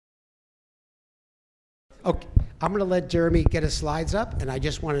Okay, I'm going to let Jeremy get his slides up, and I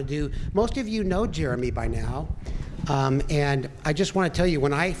just want to do, most of you know Jeremy by now, and I just want to tell you,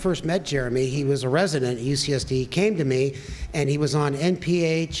 when I first met Jeremy, he was a resident at UCSD. He came to me, and he was on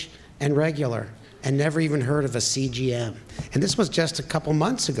NPH and regular, and never even heard of a CGM. And this was just a couple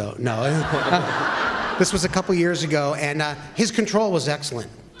months ago. No, this was a couple years ago, and his control was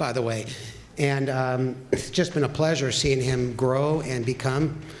excellent, by the way. And it's just been a pleasure seeing him grow and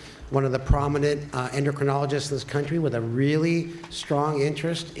become one of the prominent endocrinologists in this country with a really strong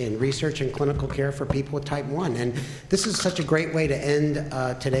interest in research and clinical care for people with type 1. And this is such a great way to end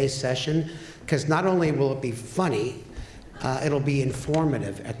today's session, because not only will it be funny, it'll be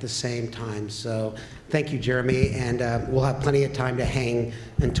informative at the same time. So thank you, Jeremy, and we'll have plenty of time to hang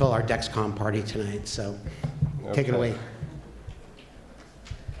until our Dexcom party tonight. So take it away.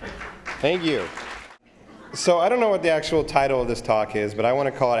 Thank you. So I don't know what the actual title of this talk is, but I want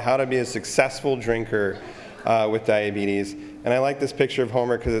to call it How to Be a Successful Drinker with Diabetes. And I like this picture of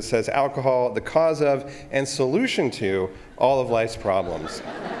Homer because it says alcohol, the cause of and solution to all of life's problems.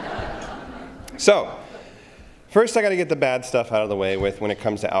 So first I got to get the bad stuff out of the way when it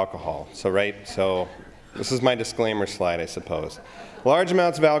comes to alcohol. So this is my disclaimer slide, I suppose. Large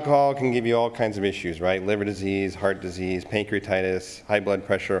amounts of alcohol can give you all kinds of issues, right? Liver disease, heart disease, pancreatitis, high blood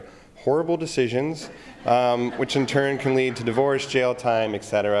pressure, horrible decisions, which in turn can lead to divorce, jail time,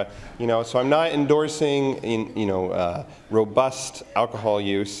 etc. So I'm not endorsing, robust alcohol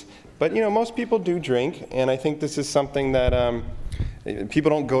use, but most people do drink, and I think this is something that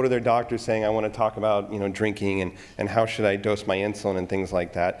people don't go to their doctor saying, I want to talk about drinking and how should I dose my insulin and things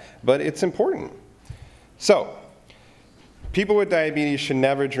like that, but it's important. So, people with diabetes should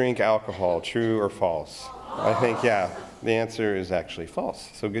never drink alcohol, true or false? I think, yeah, the answer is actually false,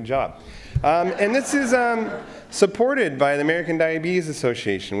 so good job. And this is supported by the American Diabetes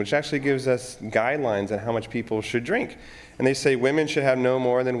Association, which actually gives us guidelines on how much people should drink. And they say women should have no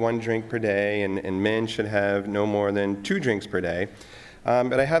more than 1 drink per day, and men should have no more than 2 drinks per day.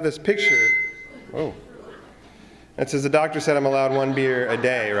 But I have this picture. Oh. It says the doctor said I'm allowed 1 beer a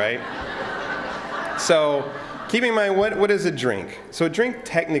day, right? So keep in mind, what is a drink? So a drink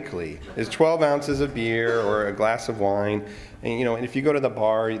technically is 12 ounces of beer or a glass of wine. And if you go to the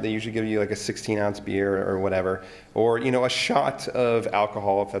bar, they usually give you like a 16-ounce beer or whatever, or a shot of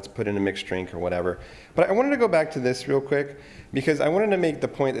alcohol if that's put in a mixed drink or whatever. But I wanted to go back to this real quick because I wanted to make the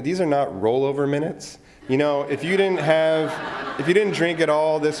point that these are not rollover minutes. If you didn't drink at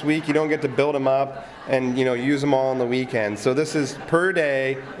all this week, you don't get to build them up and use them all on the weekend. So this is per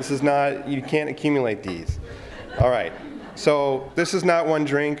day. This is not, you can't accumulate these. All right. So this is not 1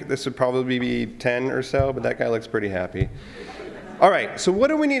 drink. This would probably be 10 or so, but that guy looks pretty happy. All right, so what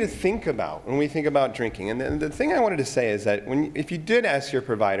do we need to think about when we think about drinking? And the thing I wanted to say is that if you did ask your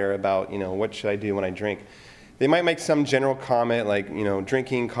provider about, what should I do when I drink, they might make some general comment like,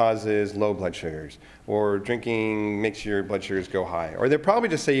 drinking causes low blood sugars, or drinking makes your blood sugars go high. Or they'll probably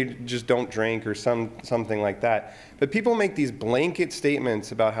just say you just don't drink or something like that. But people make these blanket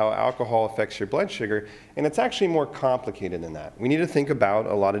statements about how alcohol affects your blood sugar, and it's actually more complicated than that. We need to think about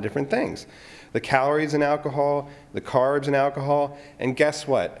a lot of different things. The calories in alcohol, the carbs in alcohol, and guess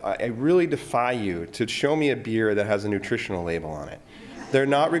what? I really defy you to show me a beer that has a nutritional label on it. They're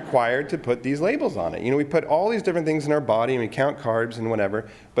not required to put these labels on it. We put all these different things in our body and we count carbs and whatever,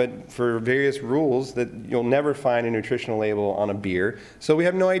 but for various rules that you'll never find a nutritional label on a beer. So we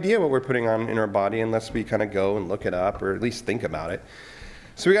have no idea what we're putting on in our body unless we kind of go and look it up or at least think about it.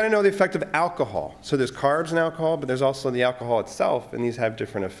 So we got to know the effect of alcohol. So there's carbs in alcohol, but there's also the alcohol itself, and these have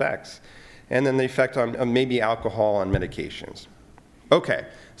different effects. And then the effect on maybe alcohol on medications. Okay,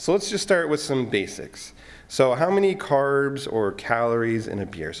 so let's just start with some basics. So how many carbs or calories in a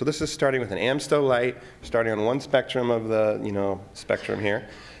beer? So this is starting with an Amstel Light, starting on one spectrum of the spectrum here.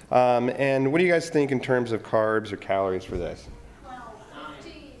 And what do you guys think in terms of carbs or calories for this? 12.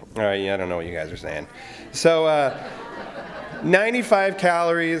 All right, yeah, I don't know what you guys are saying. So 95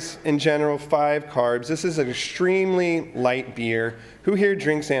 calories in general, 5 carbs. This is an extremely light beer. Who here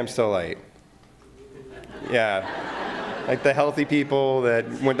drinks Amstel Light? Yeah, like the healthy people that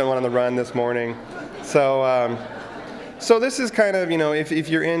went on the run this morning. So, so this is kind of, if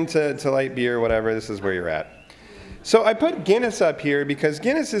you're into light beer or whatever, this is where you're at. So I put Guinness up here because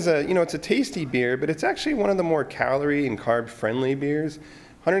Guinness is it's a tasty beer, but it's actually one of the more calorie and carb-friendly beers.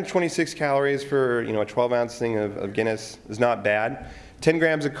 126 calories for, a 12-ounce thing of Guinness is not bad. 10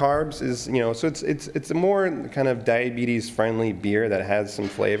 grams of carbs is, so it's a more kind of diabetes-friendly beer that has some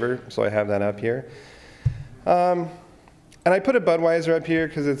flavor. So I have that up here. And I put a Budweiser up here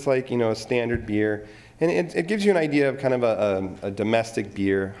because it's like, a standard beer. And it gives you an idea of kind of a domestic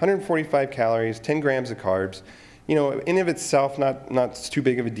beer. 145 calories, 10 grams of carbs. You know, in and of itself, not too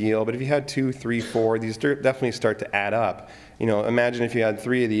big of a deal, but if you had 2, 3, 4, these definitely start to add up. You know, imagine if you had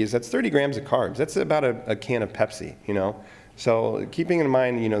 3 of these, that's 30 grams of carbs. That's about a can of Pepsi, you know. So keeping in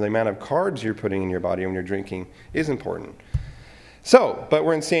mind, you know, the amount of carbs you're putting in your body when you're drinking is important. So, but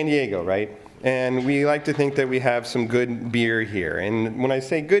we're in San Diego, right? And we like to think that we have some good beer here. And when I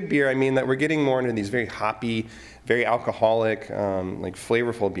say good beer, I mean that we're getting more into these very hoppy, very alcoholic, like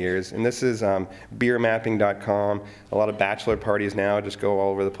flavorful beers. And this is beermapping.com. A lot of bachelor parties now just go all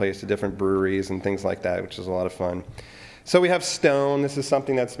over the place to different breweries and things like that, which is a lot of fun. So we have Stone. This is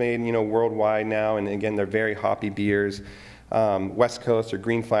something that's made, you know, worldwide now. And again, they're very hoppy beers. West Coast or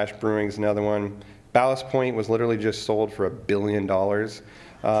Green Flash Brewing is another one. Ballast Point was literally just sold for $1 billion.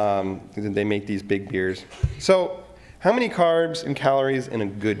 They make these big beers. So how many carbs and calories in a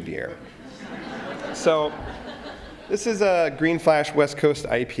good beer? So this is a Green Flash West Coast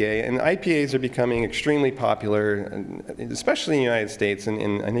IPA, and IPAs are becoming extremely popular, especially in the United States,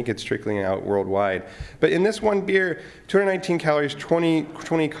 and I think it's trickling out worldwide. But in this one beer, 219 calories, 20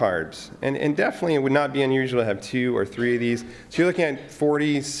 carbs, and definitely it would not be unusual to have 2 or 3 of these. So you're looking at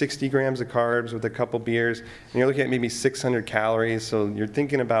 40, 60 grams of carbs with a couple beers, and you're looking at maybe 600 calories, so you're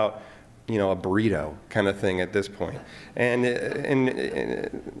thinking about, you know, a burrito kind of thing at this point. And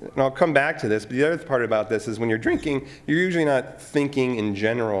I'll come back to this, but the other part about this is when you're drinking, you're usually not thinking in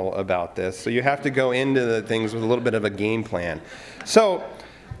general about this, so you have to go into the things with a little bit of a game plan. So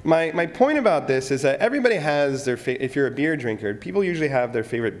my point about this is that everybody has their, if you're a beer drinker, people usually have their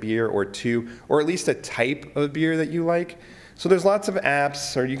favorite beer or 2, or at least a type of beer that you like. So there's lots of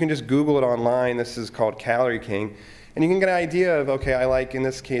apps, or you can just Google it online. This is called Calorie King. And you can get an idea of, okay, I like, in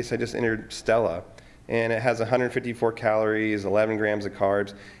this case, I just entered Stella. And it has 154 calories, 11 grams of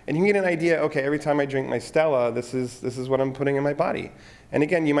carbs. And you can get an idea, okay, every time I drink my Stella, this is what I'm putting in my body. And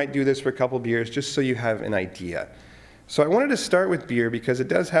again, you might do this for a couple beers just so you have an idea. So I wanted to start with beer because it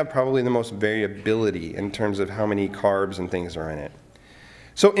does have probably the most variability in terms of how many carbs and things are in it.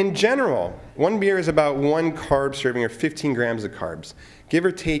 So in general, one beer is about 1 carb serving or 15 grams of carbs. Give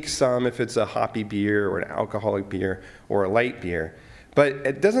or take some if it's a hoppy beer or an alcoholic beer or a light beer. But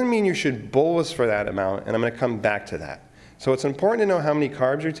it doesn't mean you should bolus for that amount, and I'm going to come back to that. So it's important to know how many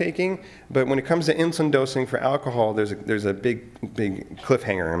carbs you're taking, but when it comes to insulin dosing for alcohol, there's a big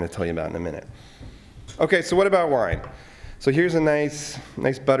cliffhanger I'm going to tell you about in a minute. Okay, so what about wine? So here's a nice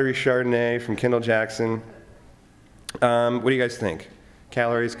buttery Chardonnay from Kendall Jackson. What do you guys think?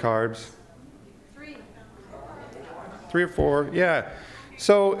 Calories, carbs? 3 or 4, yeah.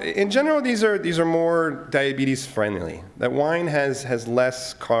 So in general, these are more diabetes friendly. That wine has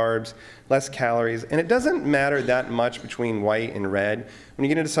less carbs, less calories, and it doesn't matter that much between white and red. When you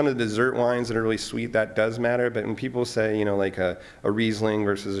get into some of the dessert wines that are really sweet, that does matter. But when people say, you know, like a Riesling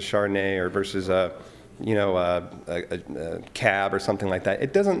versus a Chardonnay or versus a Cab or something like that,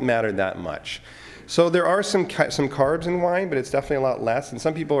 it doesn't matter that much. So there are some carbs in wine, but it's definitely a lot less. And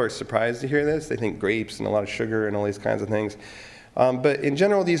some people are surprised to hear this. They think grapes and a lot of sugar and all these kinds of things. But in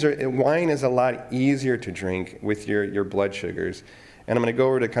general, wine is a lot easier to drink with your blood sugars. And I'm going to go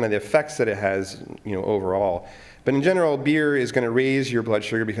over to kind of the effects that it has, you know, overall. But in general, beer is going to raise your blood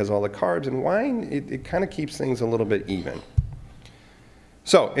sugar because of all the carbs. And wine, it kind of keeps things a little bit even.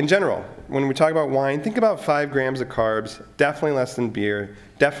 So in general, when we talk about wine, think about 5 grams of carbs, definitely less than beer,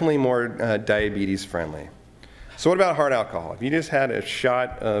 definitely more diabetes friendly. So what about hard alcohol? If you just had a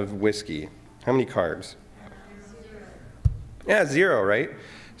shot of whiskey, how many carbs? 0. Yeah, 0, right?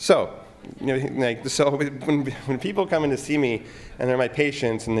 So, you know, when people come in to see me and they're my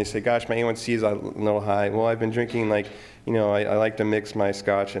patients and they say, gosh, my A1C is a little high. Well, I've been drinking, like, you know, I like to mix my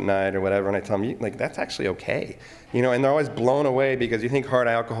scotch at night or whatever, and I tell them, like, that's actually okay. You know, and they're always blown away because you think hard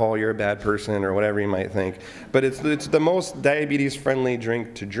alcohol, you're a bad person or whatever you might think. But it's the most diabetes-friendly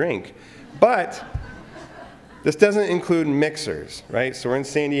drink to drink. But this doesn't include mixers, right? So we're in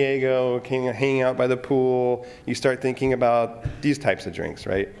San Diego, hanging out by the pool. You start thinking about these types of drinks,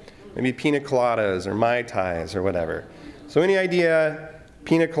 right? Maybe pina coladas or Mai Tais or whatever. So any idea,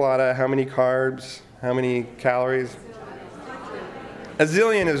 pina colada, how many carbs, how many calories? A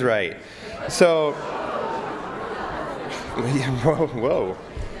zillion is right. So, whoa.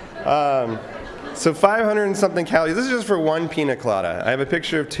 So 500 and something calories. This is just for one pina colada. I have a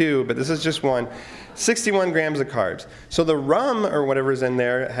picture of 2, but this is just one. 61 grams of carbs. So the rum or whatever's in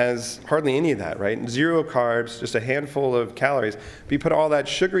there has hardly any of that, right? 0 carbs, just a handful of calories. But you put all that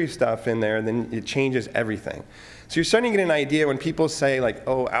sugary stuff in there, then it changes everything. So you're starting to get an idea when people say like,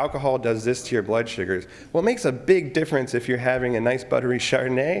 oh, alcohol does this to your blood sugars. Well, it makes a big difference if you're having a nice buttery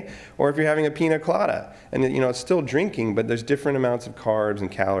Chardonnay or if you're having a pina colada. And it's still drinking, but there's different amounts of carbs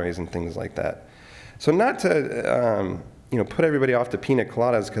and calories and things like that. So not to put everybody off to pina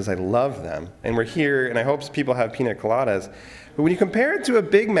coladas because I love them, and we're here, and I hope people have pina coladas. But when you compare it to a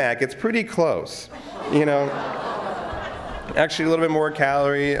Big Mac, it's pretty close. Actually, a little bit more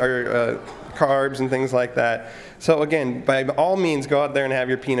calorie or carbs and things like that. So again, by all means, go out there and have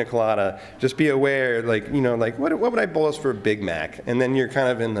your pina colada. Just be aware, what would I bolus for a Big Mac? And then you're kind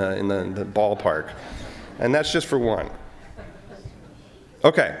of in the ballpark, and that's just for one.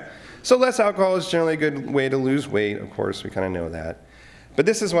 Okay. So less alcohol is generally a good way to lose weight. Of course, we kind of know that. But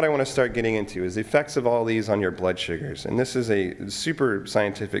this is what I want to start getting into, is the effects of all these on your blood sugars. And this is a super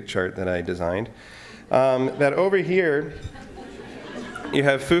scientific chart that I designed. That over here, you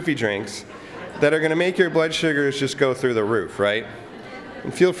have foofy drinks that are going to make your blood sugars just go through the roof, right?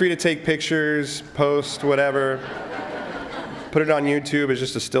 And feel free to take pictures, post, whatever. Put it on YouTube as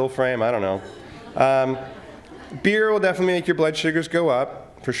just a still frame, I don't know. Beer will definitely make your blood sugars go up,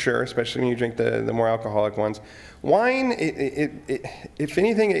 for sure, especially when you drink the more alcoholic ones. Wine, if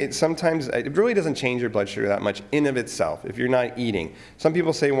anything, it really doesn't change your blood sugar that much in of itself if you're not eating. Some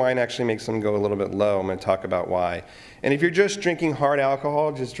people say wine actually makes them go a little bit low. I'm going to talk about why. And if you're just drinking hard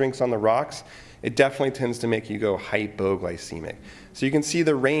alcohol, just drinks on the rocks, it definitely tends to make you go hypoglycemic. So you can see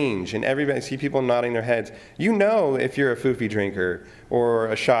the range, and everybody, I see people nodding their heads. You know if you're a foofy drinker or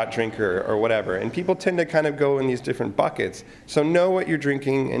a shot drinker or whatever, and people tend to kind of go in these different buckets. So know what you're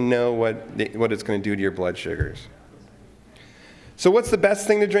drinking and know what it's going to do to your blood sugars. So what's the best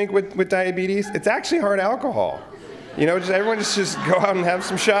thing to drink with diabetes? It's actually hard alcohol. Everyone just go out and have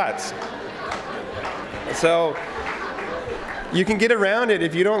some shots. So you can get around it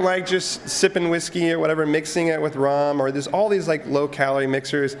if you don't like just sipping whiskey or whatever, mixing it with rum, or there's all these like low-calorie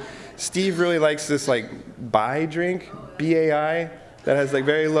mixers. Steve really likes this like BYOB drink, B-A-I, that has like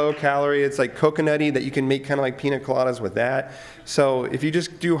very low calorie. It's like coconutty that you can make kind of like pina coladas with that. So if you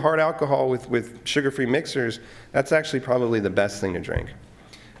just do hard alcohol with sugar-free mixers, that's actually probably the best thing to drink.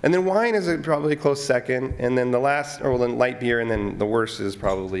 And then wine is probably a close second, and then then light beer, and then the worst is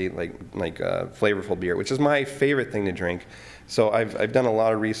probably like flavorful beer, which is my favorite thing to drink. So I've done a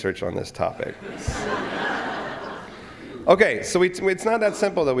lot of research on this topic. Okay, so it's not that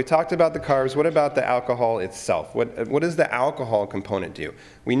simple though. We talked about the carbs. What about the alcohol itself? What does the alcohol component do?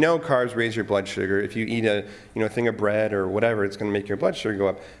 We know carbs raise your blood sugar. If you eat a thing of bread or whatever, it's going to make your blood sugar go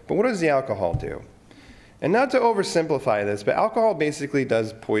up. But what does the alcohol do? And not to oversimplify this, but alcohol basically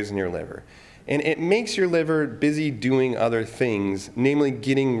does poison your liver. And it makes your liver busy doing other things, namely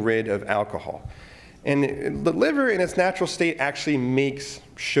getting rid of alcohol. And the liver in its natural state actually makes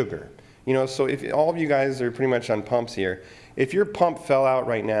sugar. So if all of you guys are pretty much on pumps here, if your pump fell out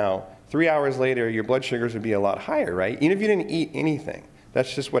right now, 3 hours later, your blood sugars would be a lot higher, right? Even if you didn't eat anything.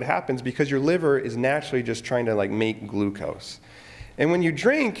 That's just what happens because your liver is naturally just trying to make glucose. And when you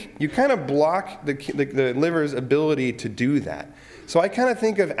drink, you kind of block the liver's ability to do that. So I kind of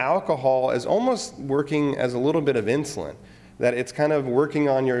think of alcohol as almost working as a little bit of insulin, that it's kind of working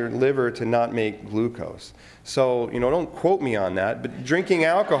on your liver to not make glucose. So, don't quote me on that, but drinking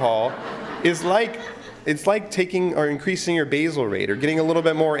alcohol is it's like taking or increasing your basal rate or getting a little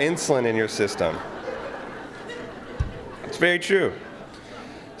bit more insulin in your system. It's very true.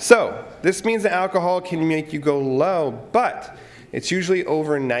 So, this means that alcohol can make you go low, but it's usually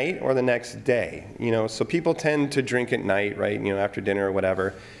overnight or the next day. So people tend to drink at night, right? After dinner or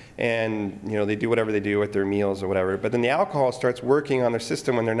whatever. And they do whatever they do with their meals or whatever. But then the alcohol starts working on their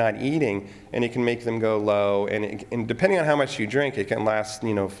system when they're not eating, and it can make them go low. And depending on how much you drink, it can last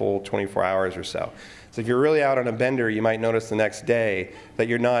full 24 hours or so. So if you're really out on a bender, you might notice the next day that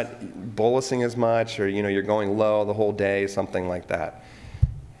you're not bolusing as much, or you're going low the whole day, something like that.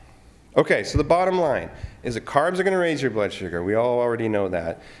 Okay, so the bottom line is that carbs are going to raise your blood sugar. We all already know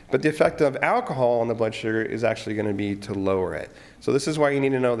that. But the effect of alcohol on the blood sugar is actually going to be to lower it. So this is why you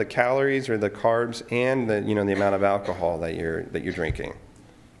need to know the calories or the carbs and the amount of alcohol that you're drinking.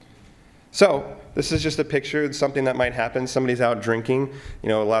 So this is just a picture of something that might happen. Somebody's out drinking,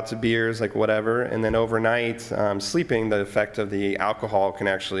 lots of beers, whatever, and then overnight sleeping, the effect of the alcohol can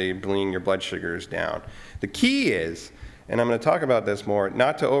actually bring your blood sugars down. The key is, and I'm going to talk about this more,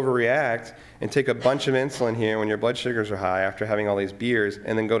 not to overreact and take a bunch of insulin here when your blood sugars are high after having all these beers,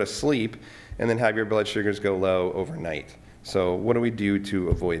 and then go to sleep and then have your blood sugars go low overnight. So what do we do to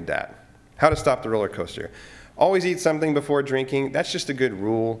avoid that? How to stop the roller coaster. Always eat something before drinking. That's just a good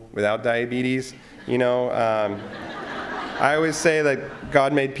rule without diabetes. You know, I always say that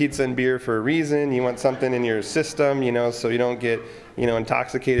God made pizza and beer for a reason. You want something in your system, you know, so you don't get, you know,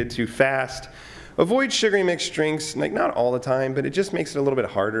 intoxicated too fast. Avoid sugary mixed drinks, like not all the time, but it just makes it a little bit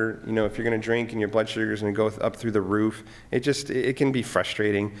harder. You know, if you're going to drink and your blood sugar is going to go up through the roof, it can be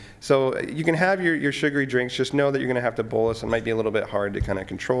frustrating. So you can have your sugary drinks, just know that you're going to have to bolus. It might be a little bit hard to kind of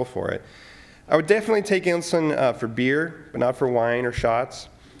control for it. I would definitely take insulin for beer, but not for wine or shots.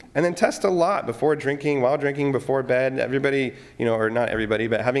 And then test a lot before drinking, while drinking, before bed. Everybody, you know, or not everybody,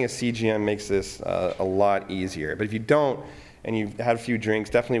 but having a CGM makes this a lot easier. But if you don't, and you've had a few drinks,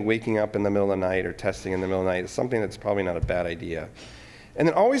 definitely waking up in the middle of the night or testing in the middle of the night is something that's probably not a bad idea. And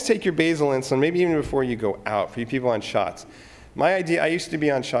then always take your basal insulin, maybe even before you go out, for you people on shots. My idea, I used to be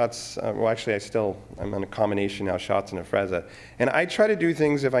on shots, well actually I'm on a combination now, shots and Afrezza. And I try to do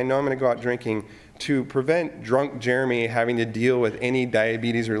things if I know I'm going to go out drinking to prevent drunk Jeremy having to deal with any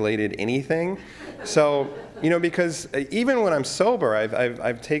diabetes related anything. So, you know, because even when I'm sober, I've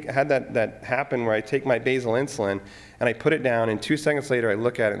had that happen where I take my basal insulin and I put it down, and 2 seconds later I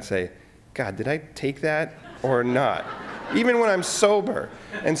look at it and say, God, did I take that or not? Even when I'm sober.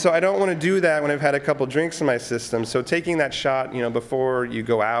 And so I don't want to do that when I've had a couple drinks in my system. So taking that shot, you know, before you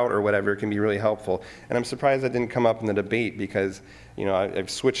go out or whatever can be really helpful. And I'm surprised that didn't come up in the debate because, you know, I've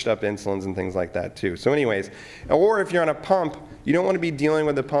switched up insulins and things like that too. So anyways, or if you're on a pump, you don't want to be dealing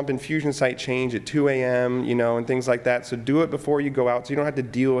with the pump infusion site change at 2 a.m., you know, and things like that. So do it before you go out so you don't have to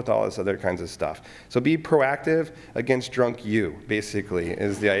deal with all this other kinds of stuff. So be proactive against drunk you, basically,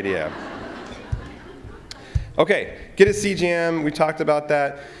 is the idea. Okay, get a CGM. We talked about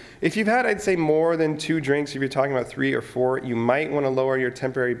that. If you've had, I'd say, more than 2 drinks, if you're talking about 3 or 4, you might want to lower your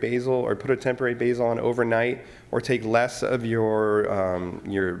temporary basal or put a temporary basal on overnight or take less of your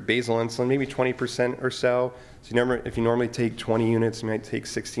basal insulin, maybe 20% or so. So if you normally take 20 units, you might take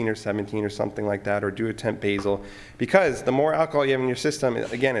 16 or 17 or something like that, or do a temp basal. Because the more alcohol you have in your system,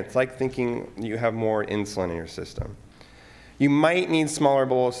 again, it's like thinking you have more insulin in your system. You might need smaller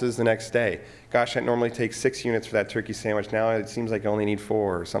boluses the next day. Gosh, I normally take 6 units for that turkey sandwich. Now it seems like I only need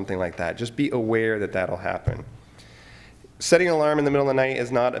 4 or something like that. Just be aware that that'll happen. Setting an alarm in the middle of the night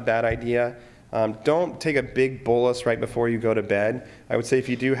is not a bad idea. Don't take a big bolus right before you go to bed. I would say if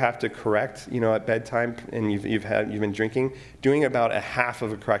you do have to correct, you know, at bedtime and you've been drinking, doing about a half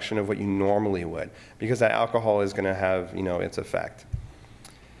of a correction of what you normally would, because that alcohol is going to have, you know, its effect.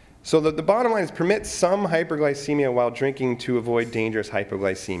 So the bottom line is permit some hyperglycemia while drinking to avoid dangerous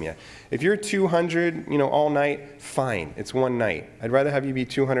hypoglycemia. If you're 200, you know, all night, fine. It's one night. I'd rather have you be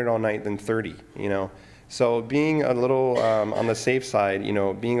 200 all night than 30, you know. So being a little on the safe side, you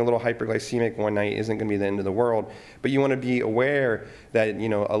know, being a little hyperglycemic one night isn't going to be the end of the world. But you want to be aware that, you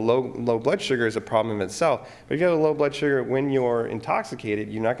know, a low blood sugar is a problem in itself. But if you have a low blood sugar when you're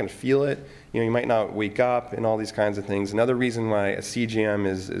intoxicated, you're not going to feel it. You know, you might not wake up and all these kinds of things. Another reason why a CGM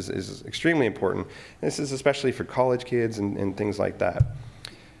is extremely important. This is especially for college kids and things like that.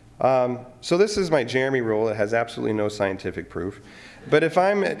 So this is my Jeremy rule. It has absolutely no scientific proof. But if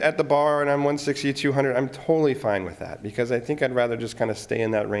I'm at the bar and I'm 160, 200, I'm totally fine with that, because I think I'd rather just kind of stay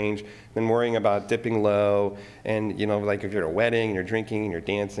in that range than worrying about dipping low. And, you know, like if you're at a wedding and you're drinking and you're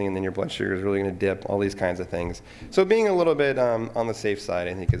dancing and then your blood sugar is really going to dip, all these kinds of things. So being a little bit on the safe side,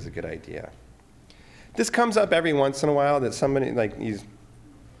 I think, is a good idea. This comes up every once in a while that somebody, like these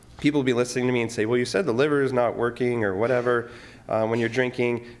people will be listening to me and say, well, you said the liver is not working or whatever when you're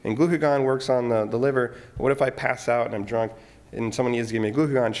drinking, and glucagon works on the liver. What if I pass out and I'm drunk and someone needs to give me a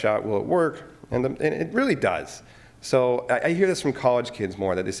glucagon shot? Will it work? And it really does. So I hear this from college kids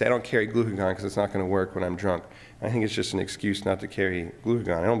more, that they say, I don't carry glucagon because it's not going to work when I'm drunk. I think it's just an excuse not to carry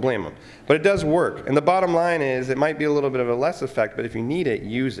glucagon. I don't blame them. But it does work. And the bottom line is it might be a little bit of a less effect, but if you need it,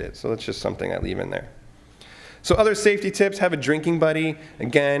 use it. So that's just something I leave in there. So other safety tips, have a drinking buddy.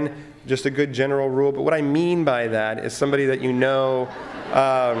 Again, just a good general rule. But what I mean by that is somebody that you know,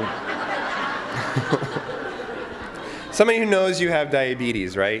 somebody who knows you have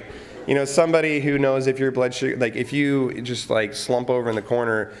diabetes, right? You know, somebody who knows if your blood sugar, like if you just like slump over in the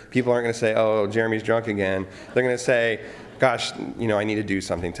corner, people aren't going to say, oh, Jeremy's drunk again. They're going to say, gosh, you know, I need to do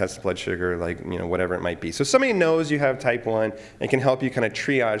something, test blood sugar, like, you know, whatever it might be. So somebody knows you have type 1 and can help you kind of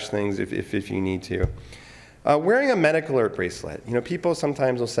triage things if you need to. Wearing a medical alert bracelet. You know, people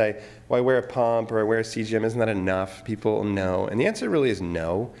sometimes will say, well, I wear a pump or I wear a CGM, isn't that enough? People know. And the answer really is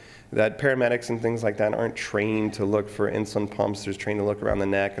no. That paramedics and things like that aren't trained to look for insulin pumps. They're trained to look around the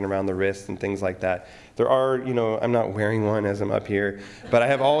neck and around the wrist and things like that. There are, you know, I'm not wearing one as I'm up here, but I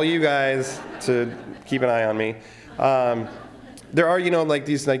have all you guys to keep an eye on me. There are, like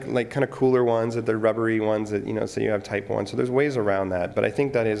these like kind of cooler ones, that they're rubbery ones that, say you have type 1. So there's ways around that, but I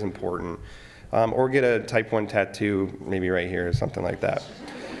think that is important. Or get a type 1 tattoo, maybe right here or something like that.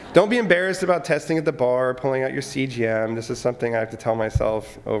 Don't be embarrassed about testing at the bar, pulling out your CGM. This is something I have to tell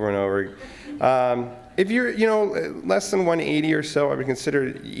myself over and over. If you're, less than 180 or so, I would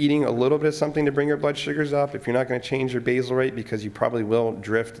consider eating a little bit of something to bring your blood sugars up. If you're not going to change your basal rate, because you probably will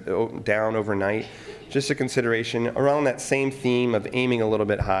drift down overnight, just a consideration around that same theme of aiming a little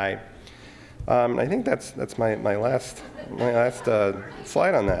bit high. I think that's my last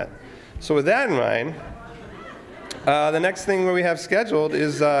slide on that. So with that in mind, the next thing we have scheduled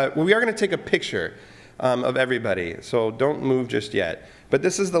is we are going to take a picture of everybody. So don't move just yet. But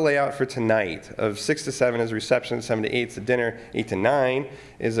this is the layout for tonight. Of 6 to 7 is reception, 7 to 8 is the dinner, 8 to 9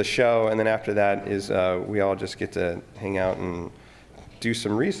 is a show, and then after that is we all just get to hang out and do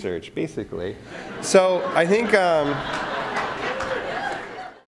some research, basically. So I think